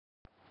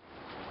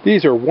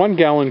These are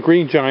 1-gallon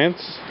green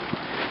giants,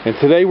 and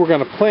today we're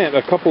going to plant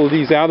a couple of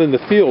these out in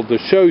the field to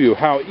show you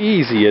how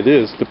easy it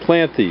is to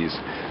plant these.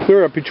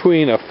 They're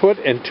between 1 foot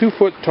and 2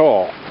 foot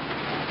tall.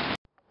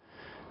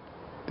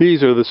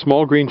 These are the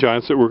small green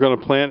giants that we're going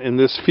to plant in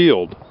this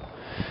field.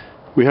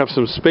 We have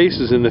some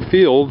spaces in the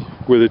field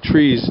where the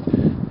trees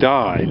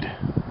died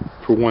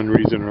for one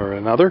reason or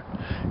another,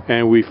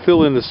 and we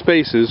fill in the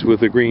spaces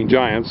with the green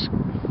giants,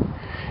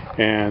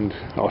 and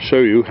I'll show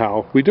you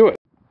how we do it.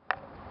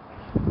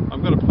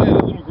 I'm going to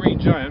plant a little green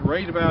giant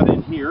right about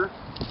in here.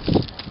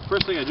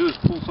 First thing I do is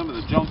pull some of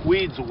the junk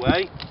weeds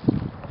away,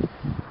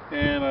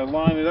 and I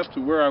line it up to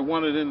where I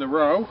want it in the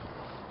row.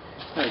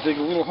 And I dig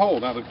a little hole.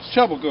 Now the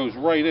shovel goes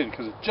right in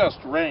because it just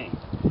rained,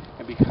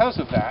 and because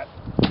of that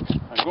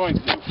I'm going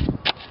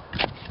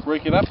to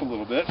break it up a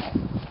little bit.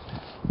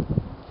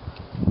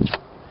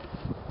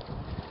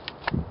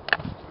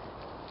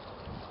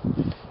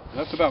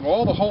 That's about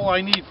all the hole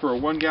I need for a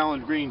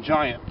 1-gallon green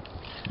giant.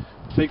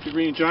 Take the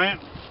green giant,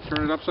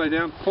 turn it upside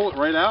down, pull it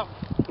right out,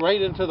 right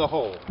into the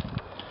hole.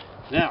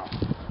 Now,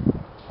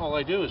 all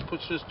I do is put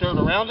this dirt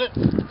around it.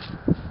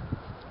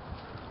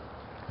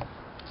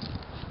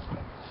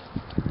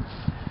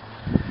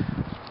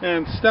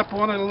 And step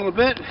on it a little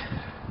bit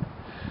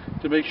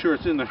to make sure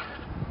it's in the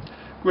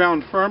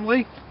ground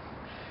firmly.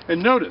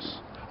 And notice,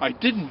 I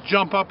didn't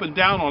jump up and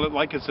down on it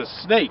like it's a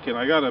snake, and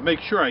I got to make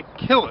sure I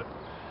kill it.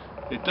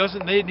 It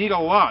doesn't need a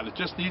lot, it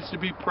just needs to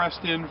be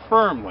pressed in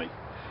firmly.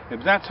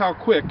 And that's how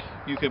quick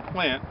you can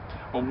plant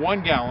a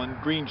 1-gallon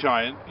green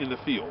giant in the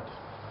field.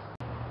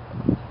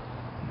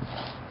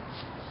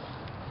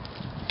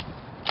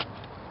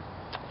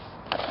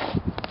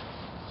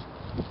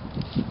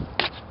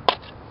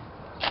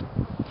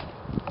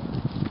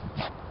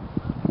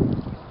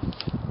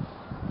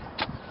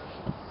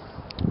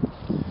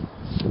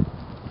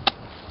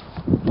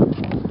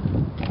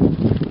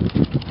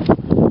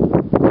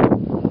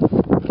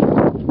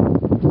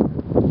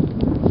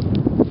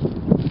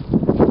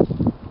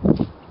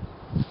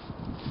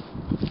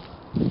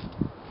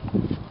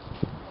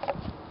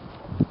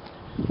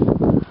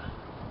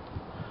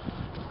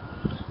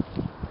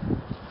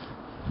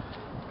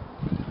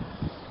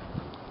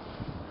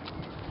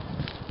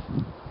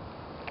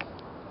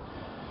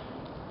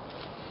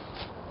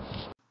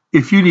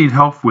 If you need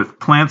help with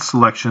plant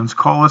selections,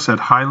 call us at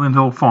Highland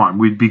Hill Farm.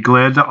 We'd be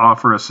glad to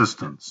offer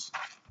assistance.